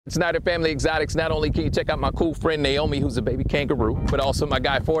Snider Family Exotics. Not only can you check out my cool friend Naomi, who's a baby kangaroo, but also my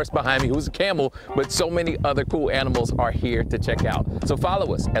guy Forrest behind me, who's a camel, but so many other cool animals are here to check out. So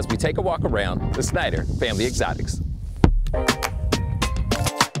follow us as we take a walk around the Snider Family Exotics.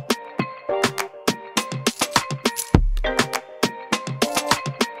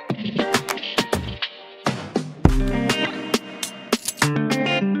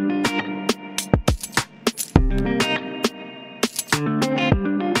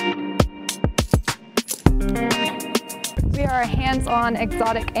 We are a hands-on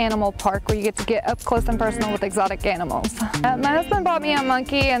exotic animal park where you get to get up close and personal with exotic animals. My husband bought me a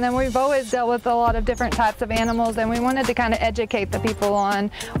monkey, and then we've always dealt with a lot of different types of animals, and we wanted to kind of educate the people on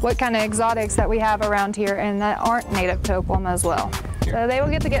what kind of exotics that we have around here and that aren't native to Oklahoma as well. So they will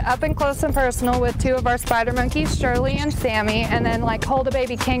get to get up and close and personal with two of our spider monkeys, Shirley and Sammy, and then like hold a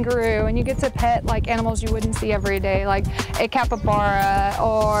baby kangaroo, and you get to pet like animals you wouldn't see every day, like a capybara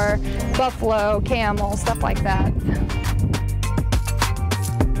or buffalo, camel, stuff like that.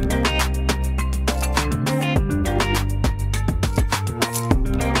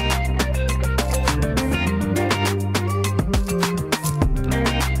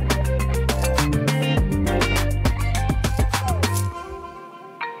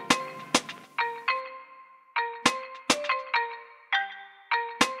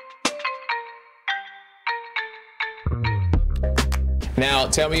 Now,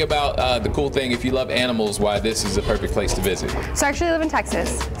 tell me about the cool thing, if you love animals, why this is the perfect place to visit. So I actually live in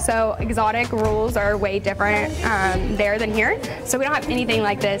Texas, so exotic rules are way different there than here. So we don't have anything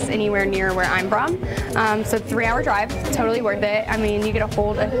like this anywhere near where I'm from. So 3-hour drive, totally worth it. I mean, you get to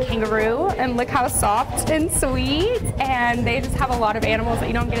hold a kangaroo and look how soft and sweet, and they just have a lot of animals that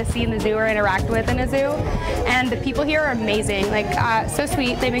you don't get to see in the zoo or interact with in a zoo. And the people here are amazing, like so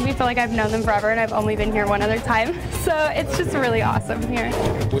sweet. They make me feel like I've known them forever and I've only been here one other time. So it's just really awesome here.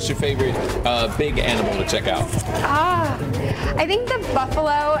 What's your favorite big animal to check out? I think the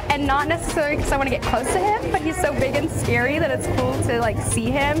buffalo, and not necessarily because I want to get close to him, but he's so big and scary that it's cool to like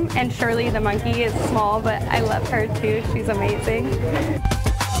see him. And Shirley the monkey is small, but I love her too. She's amazing.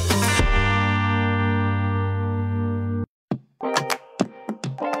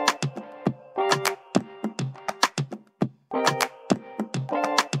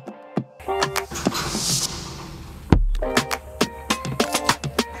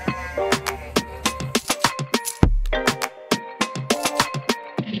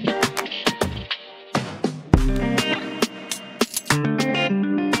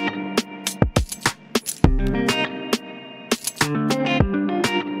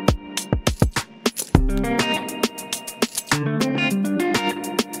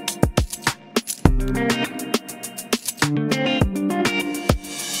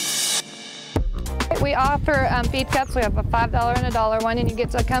 We offer feed cups. We have a $5 and a $1 one, and you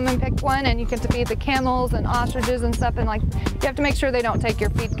get to come and pick one, and you get to feed the camels and ostriches and stuff, and like you have to make sure they don't take your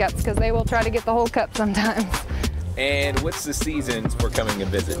feed cups because they will try to get the whole cup sometimes. And what's the seasons for coming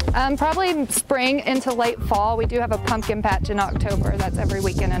and visit? Probably spring into late fall. We do have a pumpkin patch in October. That's every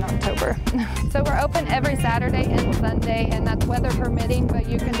weekend in October. So we're open every Saturday and Sunday, and that's weather permitting, but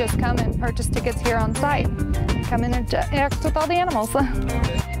you can just come and purchase tickets here on site. Come in and interact with all the animals.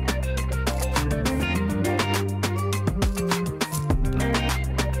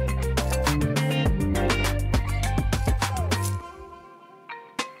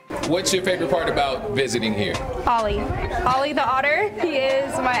 What's your favorite part about visiting here? Ollie. Ollie the otter. He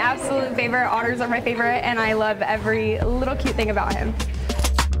is my absolute favorite. Otters are my favorite, and I love every little cute thing about him.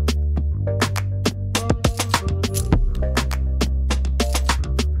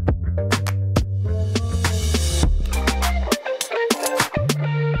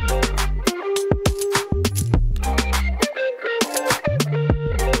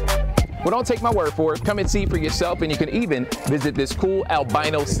 Well, don't take my word for it. Come and see for yourself, and you can even visit this cool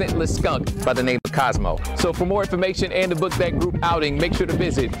albino scentless skunk by the name of Cosmo. So for more information and to book that group outing, make sure to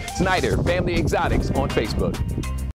visit Snider Family Exotics on Facebook.